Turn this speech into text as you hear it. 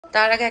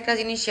তার আগে একটা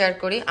জিনিস শেয়ার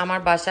করি, আমার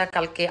বাসা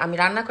কালকে আমি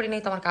রান্না করি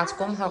নাই তো আমার কাজ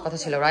কম হওয়ার কথা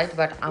ছিল, রাইট?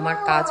 বাট আমার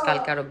কাজ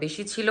কালকে আরো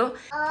বেশি ছিল।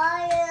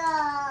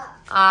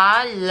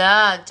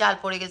 আল্লাহ, চাল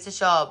পড়ে গেছে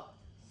সব।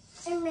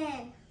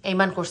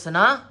 এইমান করছে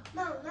না?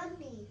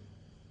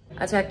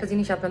 আচ্ছা, একটা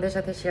জিনিস আপনাদের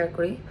সাথে শেয়ার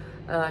করি,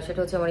 সেটা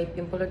হচ্ছে আমার এই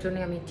পিম্পলের জন্য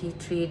আমি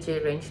টি3 যে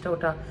রেঞ্জটা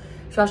ওটা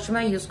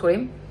সবসময় ইউজ করি,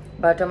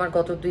 বাট আমার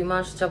গত 2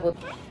 মাস যাবত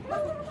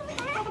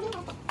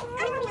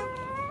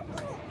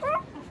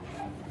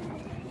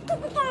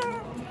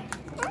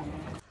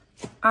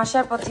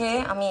আসার পথে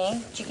আমি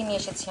চিকেন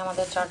নিয়ে এসেছি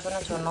আমাদের 4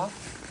 জনের জন্য,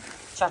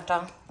 4টা।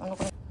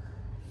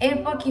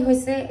 এরপর কি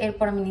হয়েছে,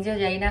 এরপর আমি নিজেও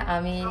যাই না,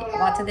 আমি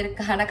বাচ্চাদের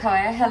খানা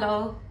খাওয়াই, হ্যালো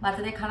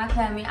বাচ্চাদের খানা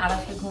খাওয়াই আমি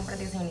আরামসে ঘুম পাড়ে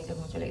দিয়েছি, আমি নিজে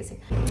ঘুম চলে গেছি।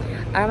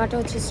 আর আমারটা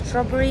হচ্ছে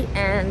strawberry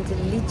and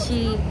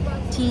lychee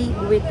T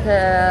with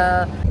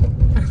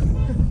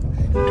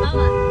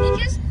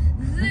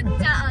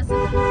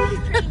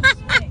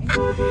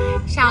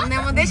সামনে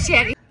আমাদের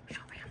শেয়ারিং।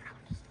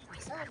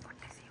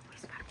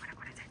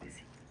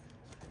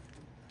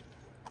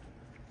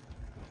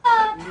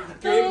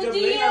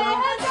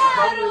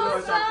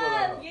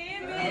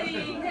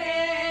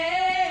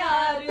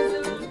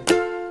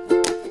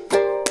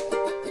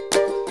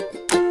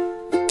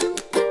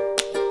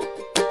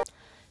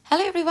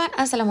 হ্যালো এভরিওয়ান,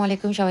 আসসালামু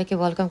আলাইকুম। সবাইকে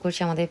ওয়েলকাম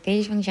করছি আমাদের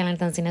পেজ এবং চ্যানেল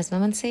তানজিনা'স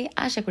মোমেন্টসে।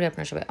 আশা করি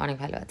আপনারা সবাই অনেক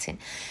ভালো আছেন।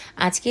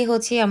 আজকে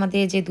হচ্ছে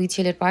আমাদের যে 2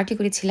 ছেলের পার্টি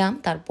করেছিলাম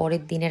তার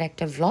পরের দিনের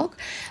একটা ভ্লগ,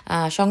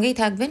 সঙ্গেই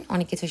থাকবেন,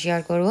 অনেক কিছু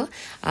শেয়ার করব।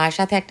 আর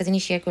সাথে একটা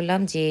জিনিস শেয়ার করলাম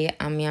যে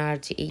আমি আর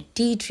যে এই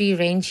টি3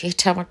 রেঞ্জ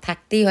এটা আমার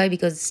থাকতেই হয়,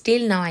 because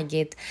still now I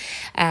get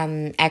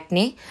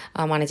acne,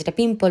 মানে যেটা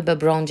পিম্পল বা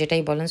ব্রন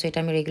যেটাই বলেন, সো এটা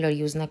আমি রেগুলার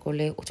ইউজ না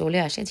করলে চলে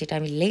আসে, যেটা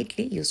আমি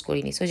লেটলি ইউজ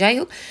করিনি। সো যাই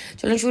হোক,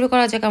 চলুন শুরু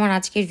করা যাক আমার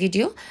আজকের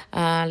ভিডিও।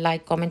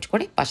 লাইক কমেন্ট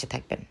করে পাশে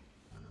থাকবেন।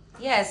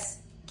 ইয়েস,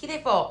 কি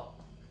দেখো?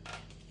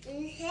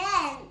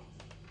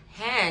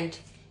 হ্যান্ড।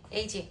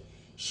 এই যে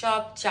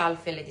সব চাল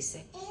ফেলে দিছে,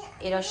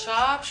 এরা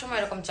সব সময়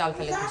এরকম চাল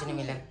ফেলে দুজনে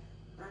মিলে।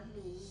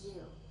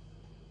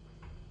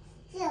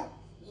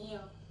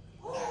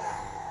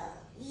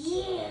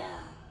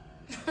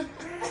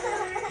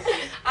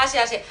 আসে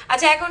আসে।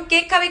 আচ্ছা, এখন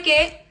কেক খাবে কে?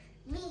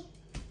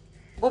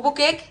 বুবু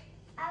কেক।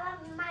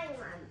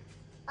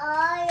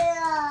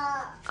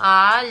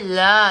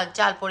 আল্লাহ,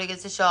 চাল পড়ে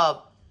গেছে সব।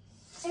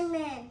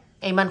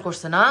 এইমান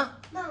করছে না?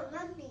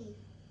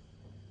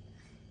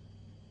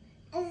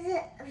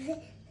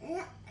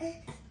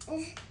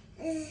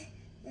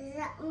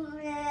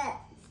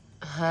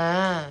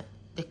 হ্যাঁ,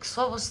 দেখছো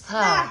অবস্থা?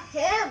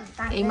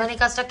 এইমান এই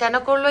কাজটা কেন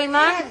করলো?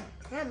 এইমান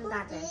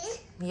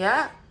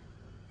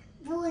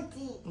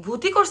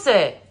ভূতি করছে।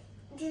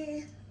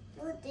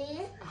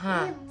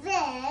 হ্যাঁ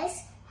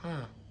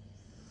হ্যাঁ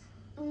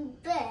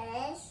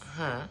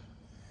হ্যাঁ,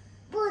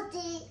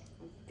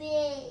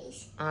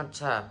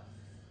 আচ্ছা।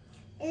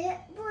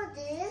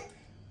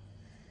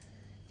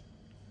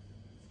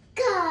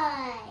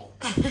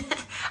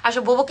 আসো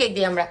বোবো কেক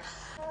দিই আমরা।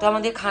 তো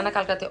আমাদের খানা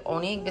কালকাতে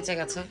অনেক বেঁচে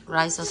গেছে,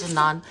 রাইস আছে,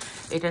 নান,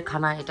 এটার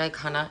খানা, এটাই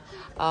খানা।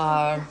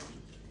 আর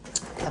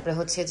তারপরে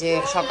হচ্ছে যে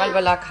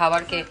সকালবেলা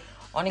খাবারকে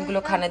অনেকগুলো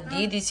খানা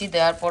দিয়ে দিছি,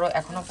 দেওয়ার পরও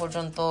এখনো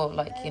পর্যন্ত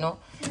লাইক ইউনো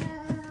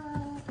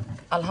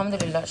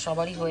আলহামদুলিল্লাহ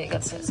সবারই হয়ে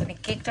গেছে। আমি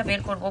কেকটা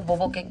বের করবো,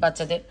 বোবো কেক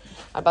বাচ্চাদের,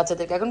 আর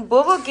বাচ্চাদেরকে এখন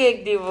বোবো কেক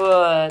দিব।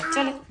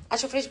 চলে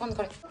আসো, ফ্রিজ বন্ধ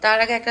করে। তার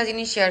আগে একটা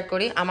জিনিস শেয়ার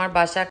করি, আমার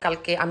বাসা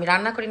কালকে আমি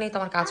রান্না করি নাই তো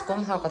আমার কাজ কম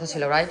হওয়ার কথা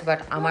ছিল, রাইট? বাট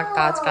আমার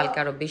কাজ কালকে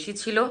আরো বেশি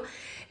ছিল,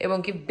 এবং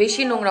কি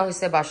বেশি নোংরা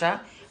হয়েছে বাসা।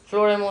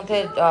 ফ্লোরের মধ্যে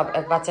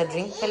এক বাচ্চা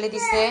ড্রিঙ্ক ফেলে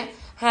দিছে।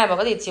 হ্যাঁ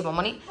বাবা, দিচ্ছি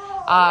মামনি।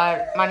 আর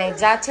মানে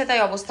যাচ্ছে তাই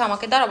অবস্থা।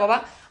 আমাকে দাঁড়া বাবা,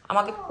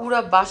 আমাকে পুরো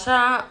বাসা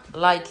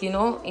like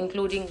you know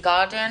including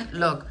garden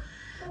log,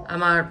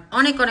 আমার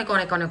অনেক অনেক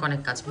অনেক অনেক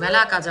অনেক কাজ,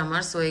 মেলা কাজ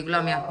আমার। সো এগুলো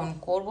আমি এখন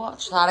করবো,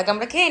 তার আগে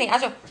আমরা খেয়ে নিই।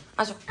 আসো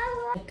আসো।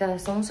 একটা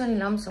সমোসা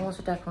নিলাম,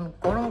 সমোসাটা এখন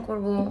গরম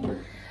করবো,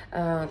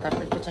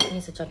 তারপর একটু চাটনি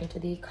আছে, চাটনিটা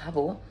দিয়ে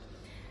খাবো,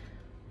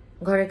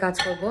 ঘরের কাজ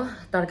করবো।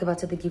 তার আগে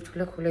বাচ্চাদের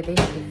গিফটগুলো খুলে দিই,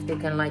 if they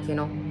can like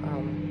you know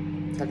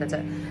খেলতে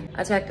চায়।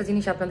 আচ্ছা, একটা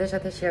জিনিস আপনাদের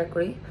সাথে শেয়ার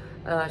করি,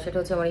 সেটা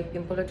হচ্ছে আমার এই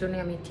পিম্পলের জন্য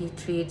আমি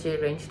টি3 যে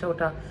রেঞ্জটা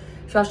ওটা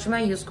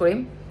সবসময় ইউজ করি,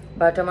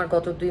 বাট আমার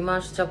গত 2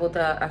 মাস যাবত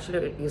আসলে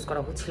ইউজ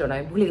করা হচ্ছিল না,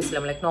 আমি ভুলে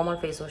গেছিলাম। লাইক নর্মাল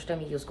ফেস ওয়াশটা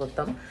আমি ইউজ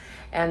করতাম,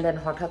 অ্যান্ড দেন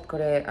হঠাৎ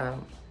করে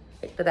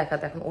একটা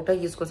দেখাতে এখন ওটা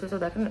ইউজ করছে। তো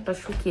দেখেন একটা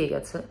শুকিয়ে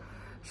গেছে,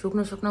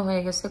 শুকনো শুকনো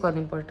হয়ে গেছে,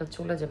 কদিন পর এটা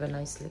চলে যাবে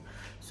নাইসলি।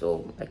 সো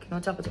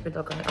এখানে চাপাচাপির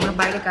দরকার নেই, আমরা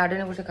বাইরে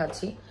গার্ডেনে বসে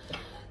খাচ্ছি,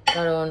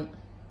 কারণ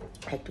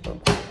একটু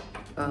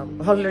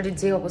অলরেডি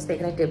যে অবস্থা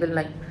এখানে টেবিল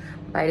নাই,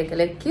 বাইরে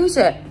গেলে কি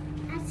হয়েছে?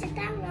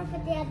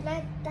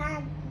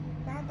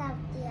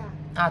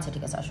 আচ্ছা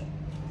ঠিক আছে, আসো।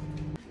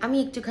 আমি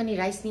একটুখানি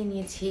রাইস নিয়ে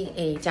নিয়েছি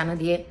এই চানা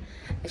দিয়ে।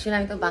 আসলে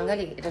আমি তো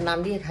বাঙালি, এটা নাম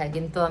দিয়ে খাই,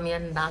 কিন্তু আমি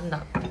আর নাম না।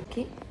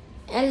 কি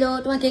হ্যালো,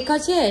 তোমার কেক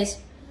খাচ্ছিস?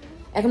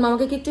 এখন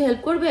মামাকে কি একটু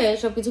হেল্প করবে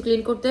সবকিছু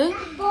ক্লিন করতে?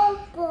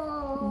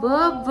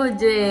 বোবো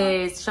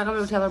ড্রেস, সকালে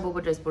উঠে আবার বোবো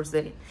ড্রেস পরছে।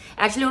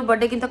 অ্যাকচুয়ালি ওর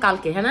বার্থডে কিন্তু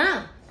কালকে, হ্যাঁ না?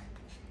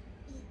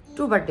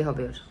 2 বার্থডে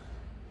হবে ওর।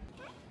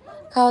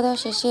 খাওয়া দাওয়া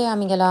শেষে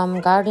আমি গেলাম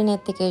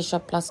গার্ডেনের থেকে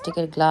সব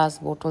প্লাস্টিকের গ্লাস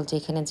বোতল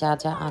যেখানে যা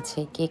যা আছে,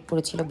 কেক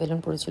পড়েছিল, বেলুন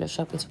পড়েছিল,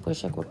 সব কিছু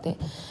পরিষ্কার করতে।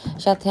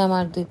 সাথে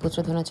আমার 2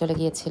 পুত্রধনা চলে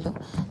গিয়েছিল,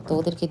 তো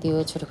ওদেরকে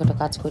দিয়েও ছোটোখাটো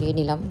কাজ করিয়ে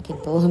নিলাম।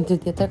 কিন্তু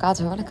দ্বিতীয়ত কাজ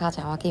হবে না, কাজ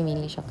আমাকেই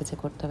মেনলি সব কিছু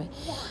করতে হবে।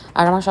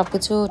 আর আমার সব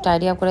কিছু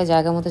টাইডি আপ করে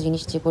জায়গা মতো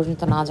জিনিস যে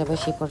পর্যন্ত না যাবে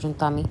সেই পর্যন্ত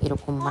আমি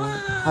এরকম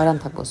হয়রান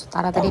থাকবো।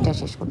 তাড়াতাড়ি এটা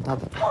শেষ করতে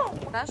হবে।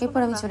 এরপর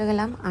আমি চলে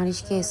গেলাম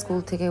আরিশকে স্কুল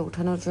থেকে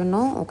উঠানোর জন্য।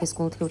 ওকে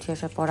স্কুল থেকে উঠে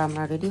আসার পর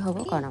আমরা রেডি হব,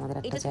 কারণ আমাদের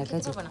একটা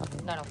জায়গায় যেতে হবে।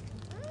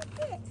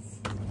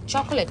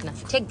 চকলেট না,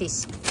 টেক দিস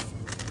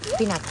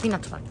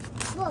পিনাট বাটার।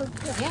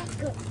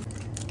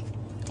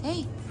 এই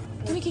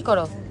তুমি কি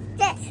করো?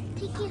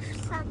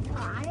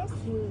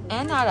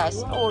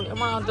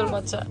 ওর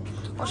বাচ্চা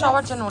ও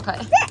সবার জন্য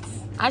ওঠায়।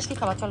 আজ কি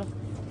খাবার? চলো।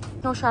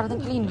 ও সারাদিন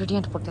খালি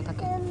ইনগ্রিডিয়েন্ট পড়তে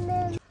থাকে।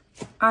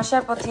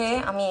 আসার পথে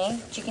আমি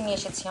চিকেন নিয়ে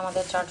এসেছি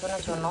আমাদের 4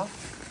 জনের জন্য।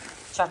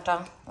 4টা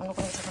অন্য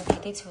কোনো কিছু এখন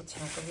খেতে ইচ্ছে হচ্ছে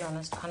না, টু বি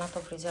অনেস্ট। খানা তো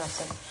ফ্রিজে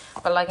আছে,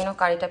 লাগিনো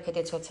কারিটা খেতে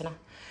ইচ্ছে হচ্ছে না।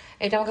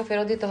 এটা আমাকে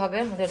ফেরত দিতে হবে,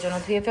 ওদের জন্য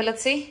ধুয়ে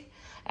ফেলেছি।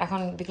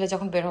 এখন বিকেলে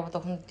যখন বের হবো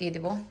তখন দিয়ে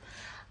দেবো।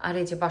 আর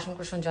এই যে বাসন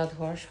কুসন যা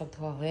ধোয়ার সব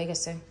ধোয়া হয়ে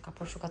গেছে,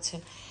 কাপড় শুকাচ্ছে।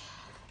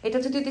 এটা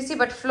ধুতে দিছি,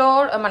 বাট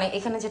ফ্লোর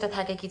এখানে যেটা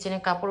থাকে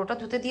কিচেনের কাপড় ওটা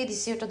ধুতে দিয়ে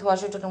দিছি। ওটা ধোয়া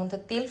শেষ, ওটার মধ্যে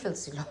তেল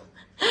ফেলছিল।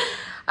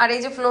 আর এই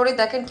যে ফ্লোরে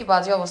দেখেন কি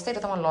বাজে অবস্থা।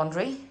 এটা তো আমার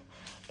লন্ড্রি।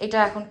 এটা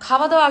এখন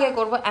খাওয়া দাওয়া আগে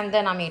করবো অ্যান্ড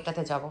দেন আমি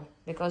এটাতে যাবো,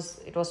 because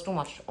it was too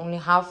much. Only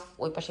half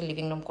ওই পাশে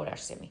লিভিং রুম করে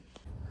আসছি আমি।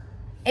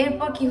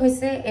 এরপর কি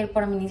হয়েছে, এরপর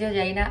আমি নিজেও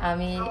যাই না,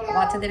 আমি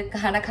বাচ্চাদের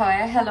খানা খাওয়াই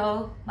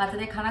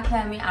বাচ্চাদের খানা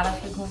খাওয়াই আমি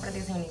আরামকে ঘুম পাড়াতে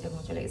গেছি, আমি নিজে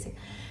ঘুম চলে গেছি।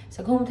 সো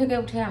ঘুম থেকে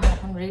উঠে আমি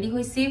এখন রেডি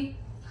হয়েছি।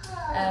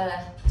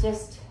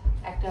 জাস্ট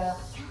একটা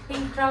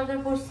পিঙ্ক ট্রাউজার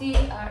পরছি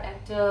আর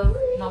একটা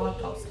নর্মাল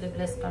টপ,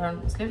 স্লিভলেস, কারণ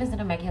স্লিভলেস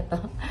এটা ম্যাগি হাত।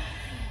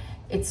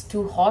 It's too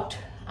hot.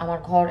 আমার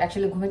ঘর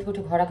অ্যাকচুয়ালি ঘুমে থেকে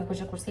উঠে ঘর আগে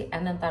পরিষ্কার করছি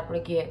অ্যান্ড দেন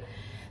তারপরে গিয়ে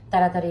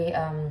তাড়াতাড়ি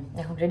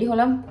এখন রেডি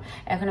হলাম।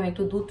 এখন আমি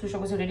একটু দুধ সব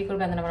কিছু রেডি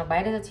করবো। আমরা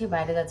বাইরে যাচ্ছি।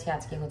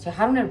 আজকে হচ্ছে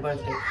হারুনের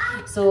বার্থডে।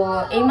 সো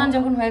এই মান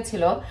যখন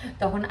হয়েছিল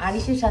তখন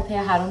আরিশের সাথে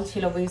হারুন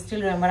ছিল। We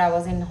still remember I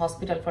was in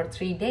hospital for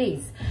 3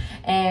 days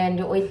and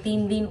ওই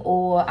 3 দিন ও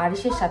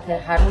আরিশের সাথে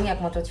হারুনই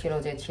একমাত্র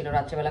ছিল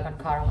রাত্রেবেলা, কারণ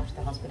খাওয়ার আমার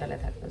সাথে হসপিটালে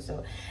থাকতো। সো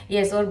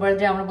ইয়েস, ওর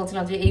বার্থডে আমরা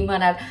বলছিলাম যে এই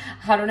মান আর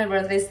হারুনের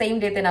বার্থডে সেম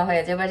ডেতে না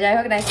হয়ে যায়, বা যাই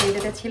হোক না, সেই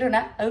ডেতে ছিল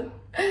না।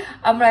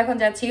 আমরা এখন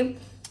যাচ্ছি।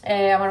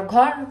 আমার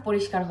ঘর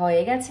পরিষ্কার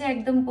হয়ে গেছে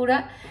একদম পুরা।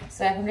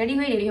 সো এখন রেডি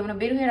হয়ে আমরা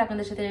বের হয়ে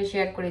আপনাদের সাথে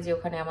শেয়ার করি যে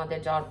ওখানে আমাদের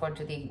যাওয়ার পর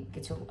যদি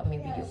কিছু আমি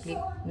ভিডিও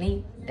ক্লিপ নিই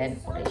দেন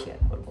ওটাই শেয়ার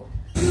করবো।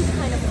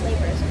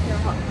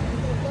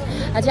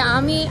 আচ্ছা,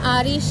 আমি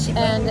আরিশ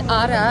অ্যান্ড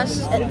আরাশ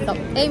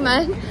এই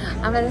মান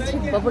আমরা যাচ্ছি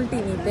বাবল টি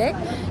নিতে।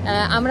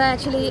 আমরা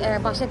অ্যাকচুয়ালি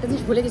পাশে একটা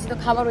জিনিস ভুলে গেছি, তো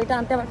খাবার ওইটা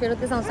আনতে আবার ফেরত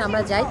গেছে।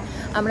 আমরা যাই,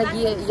 আমরা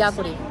গিয়ে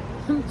করি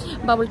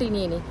বাবল টি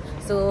নিয়ে নিই।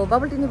 সো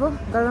বাবল টি নিবো,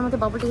 গরমের মধ্যে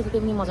বাবল টি খেতে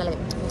এমনি মজা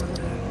লাগে।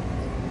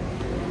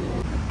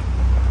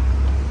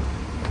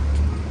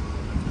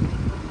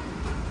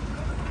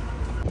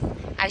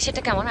 আরিশ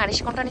এটা কেমন? আরিশ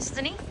কোনটা নিচ্ছে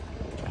জানি?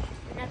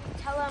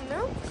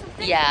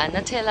 Yeah,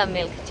 Nutella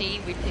milk tea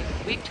with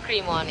whipped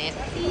cream on it.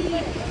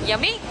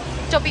 Yummy?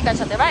 Topic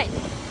আছে, right?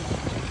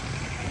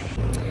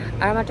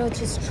 আর আমারটা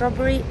হচ্ছে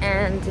strawberry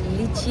and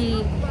lychee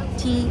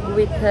tea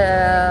with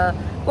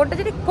কোনটা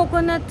যেটা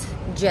coconut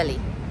jelly.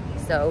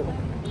 So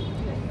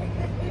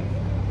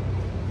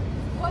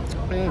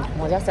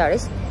মজা আছে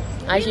Arish.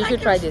 Arish, you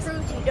should try this.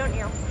 Fruity, don't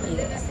you?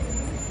 Yes.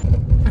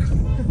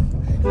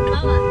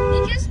 Mama,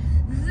 they just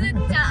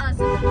looked at us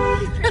in the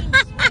most strange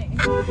way.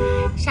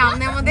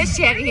 সামনে আমাদের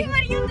Sherry.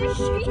 Everybody on the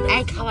street.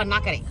 এই খাবার না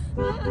করে।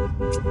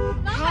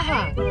 Mama,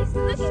 everybody's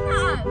looking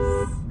at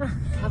us.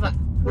 খাবার।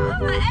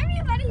 Mama,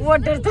 everybody's वो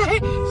डरता है,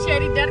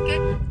 शेरी डर के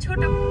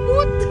छोटा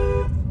भूत।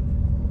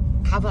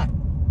 खाबर।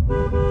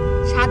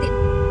 शादी।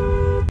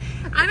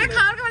 अरे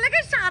खाबर का मतलब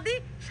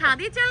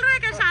शादी चल रहा है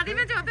क्या? शादी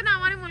में जो होते ना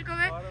हमारे मुल्कों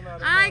में।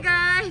 Hi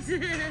guys.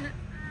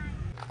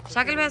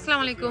 शाकिल भाई अस्सलाम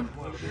वालेकुम।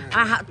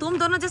 तुम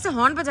दोनों जैसे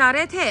हॉर्न बजा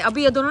रहे थे,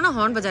 अभी ये दोनों ना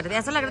हॉर्न बजा रहे थे,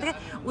 ऐसा लग रहा था कि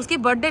उसकी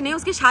बर्थडे नहीं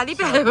उसकी शादी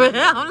पे आए हुए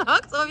हैं हम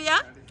लोग। सोफिया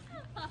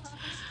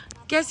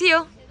कैसी हो?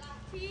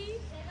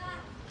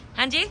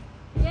 हाँ जी,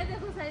 ये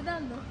देखो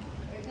सैदान दो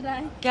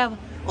राय क्या?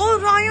 ओ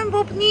रायन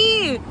बोपनी,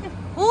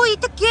 ओ ये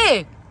तो क्या?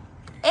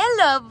 ए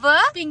लव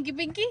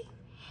पिंकी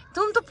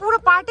तुम तो पूरा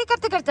पार्टी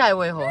करते करते आए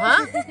हुए हो।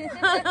 हाँ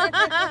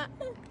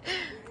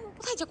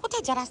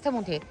কোথায় যা রাস্তার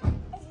মধ্যে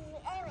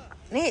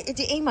এই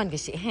যে এই মান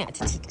গেছে। হ্যাঁ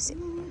আচ্ছা ঠিক আছে।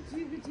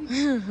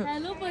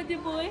 Hello birthday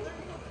boy,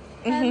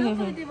 hello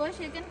birthday boy,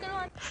 शेकन करो।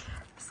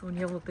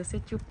 সোনিয়া বলতেছে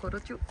চুপ করো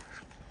চুপ।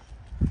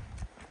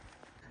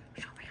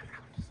 সবাই আমরা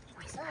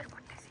হুইসপার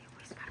করতেছি,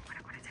 হুইসপার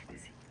করে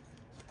যাইতেছি।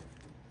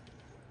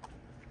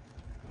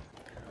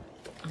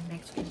 আমরা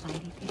অ্যাকচুয়ালি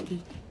বাইরে থেকে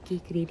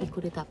কেক রেডি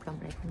করে তারপর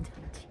আমরা এখন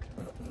যাচ্ছি।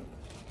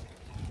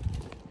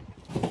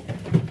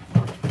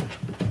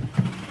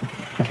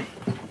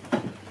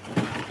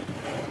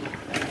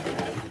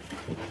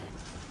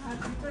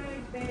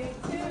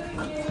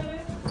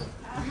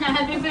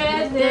 Happy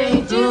birthday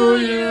to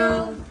you.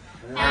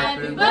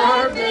 Happy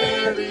birthday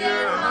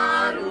dear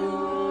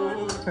Harun.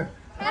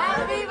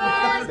 Happy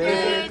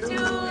birthday to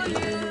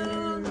you.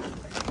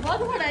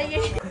 बहुत बड़ा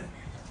ये।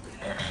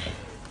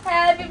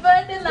 Happy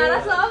birthday, Lara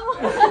Saab.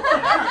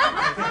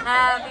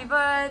 Happy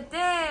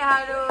birthday,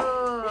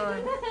 Harun.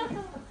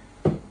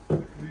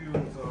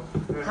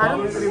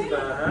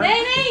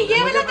 नहीं ये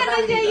वाला करना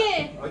चाहिए।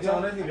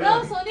 तो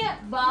सोनिया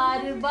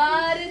बार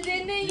बार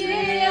दिन ये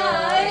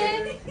आए,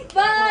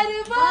 बार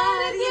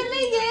बार ये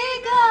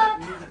लेगा,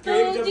 तू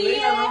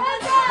जिए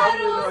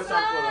हजारों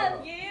साल,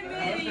 ये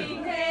मेरी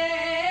है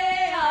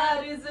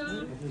आरज़ू।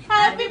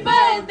 Happy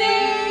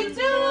birthday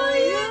to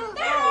you.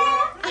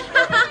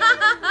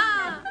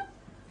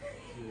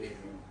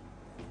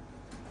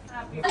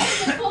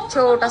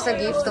 छोटा सा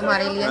गिफ्ट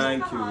तुम्हारे लिए।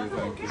 Thank you.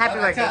 Happy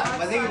birthday.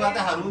 मजे की बात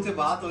है, हारून से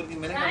बात हो रही थी,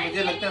 मैंने कहा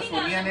मुझे लगता है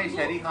सोनिया ने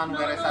शहरी खान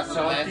वगैरह के साथ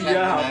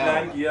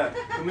प्लान किया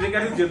तो मुझे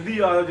कहते जल्दी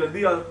आ जाओ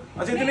जल्दी आ जाओ।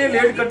 अच्छा इतने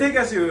लेट इकट्ठे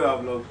कैसे हुए आप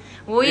लोग?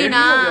 वही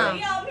ना,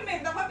 आपने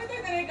एक दफा भी तो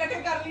इतने इकट्ठे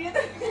कर लिए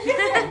थे।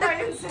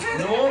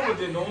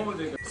 9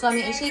 बजे। সো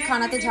আমি এসে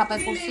খানাতে ঝাঁপাই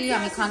পড়ছি।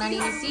 আমি খানা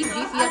নিয়ে নিছি,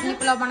 বিফ ইয়াকনি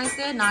পোলাও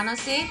বানাইছে, নান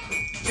আছে,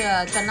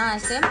 চানা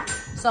আছে।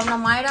 সো আমরা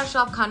মায়েরা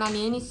সব খানা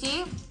নিয়ে নিছি।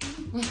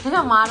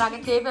 মার আগে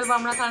খেয়ে ফেলবো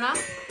আমরা খানা।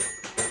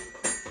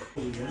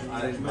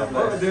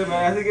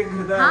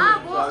 हाँ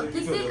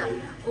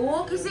वो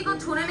किसी को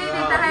छूने नहीं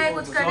देता है,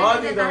 कुछ करने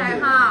नहीं देता है।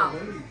 हाँ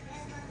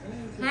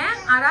है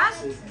आराश,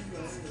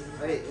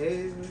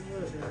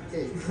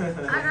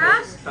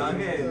 आराश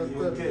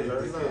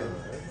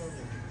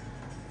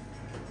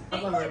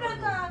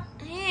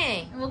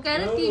वो कह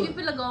रहे टीवी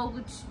पे लगाओ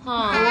कुछ।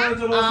 हाँ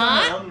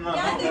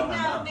क्या देखना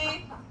है आपने?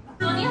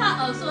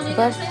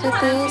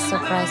 বার্থডেতে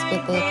সারপ্রাইজ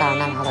পেতে কার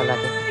না ভালো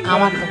লাগে?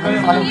 আমার তো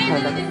অনেক ভালো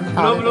লাগে,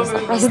 আমাদের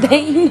সারপ্রাইজ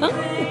দেয় না।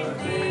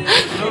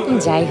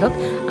 যাই হোক,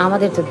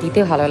 আমাদের তো দিতে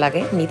ভালো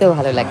লাগে, নিতেও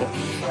ভালো লাগে।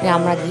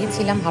 আমরা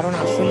গিয়েছিলাম, হারুন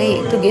আসলে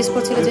একটু গেস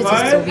করছিল যে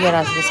ছবি আর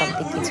আসবে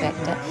সামথিং কিছু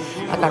একটা,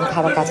 কারণ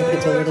খাবার কাছে থেকে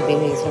জলদি বের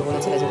হয়ে গেছিল,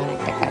 বলেছিল যে কোনো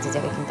একটা কাজে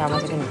যাবে। কিন্তু আমরা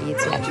যখন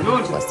গিয়েছি actually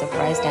was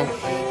surprised and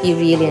he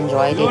really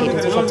enjoyed ইট। এটা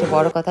হচ্ছে সবচেয়ে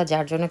বড় কথা,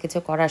 যার জন্য কিছু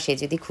করার সে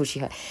যদি খুশি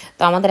হয়।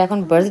 তো আমাদের এখন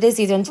বার্থডে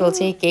সিজন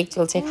চলছে, কেক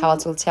চলছে, খাওয়া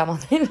চলছে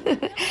আমাদের।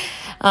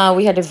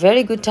 We had a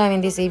very good time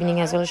in this evening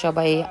as well.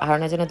 সবাই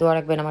হারুনের জন্য দোয়া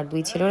রাখবেন। আমার 2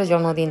 ছেলের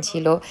জন্মদিন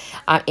ছিল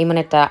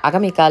একটা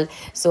আগামীকাল,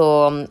 সো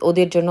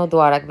ওদের জন্য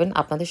দোয়া রাখবেন।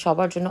 আপনাদের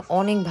সবার জন্য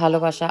অনেক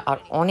ভালোবাসা আর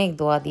অনেক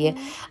দোয়া দিয়ে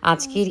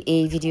আজকের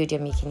এই ভিডিওটি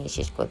আমি এখানে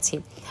শেষ করছি।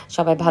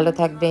 সবাই ভালো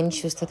থাকবেন,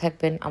 সুস্থ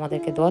থাকবেন,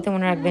 আমাদেরকে দোয়াতে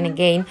মনে রাখবেন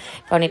এগেইন,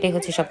 কারণ এটাই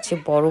হচ্ছে সবচেয়ে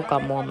বড়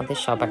কাম্য আমাদের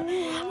সবার।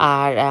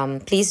 আর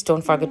please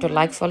don't forget to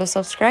like, follow,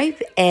 subscribe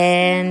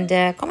and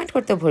comment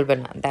করতে ভুলবেন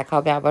না। দেখা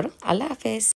হবে আবারও। আল্লাহ হাফেজ।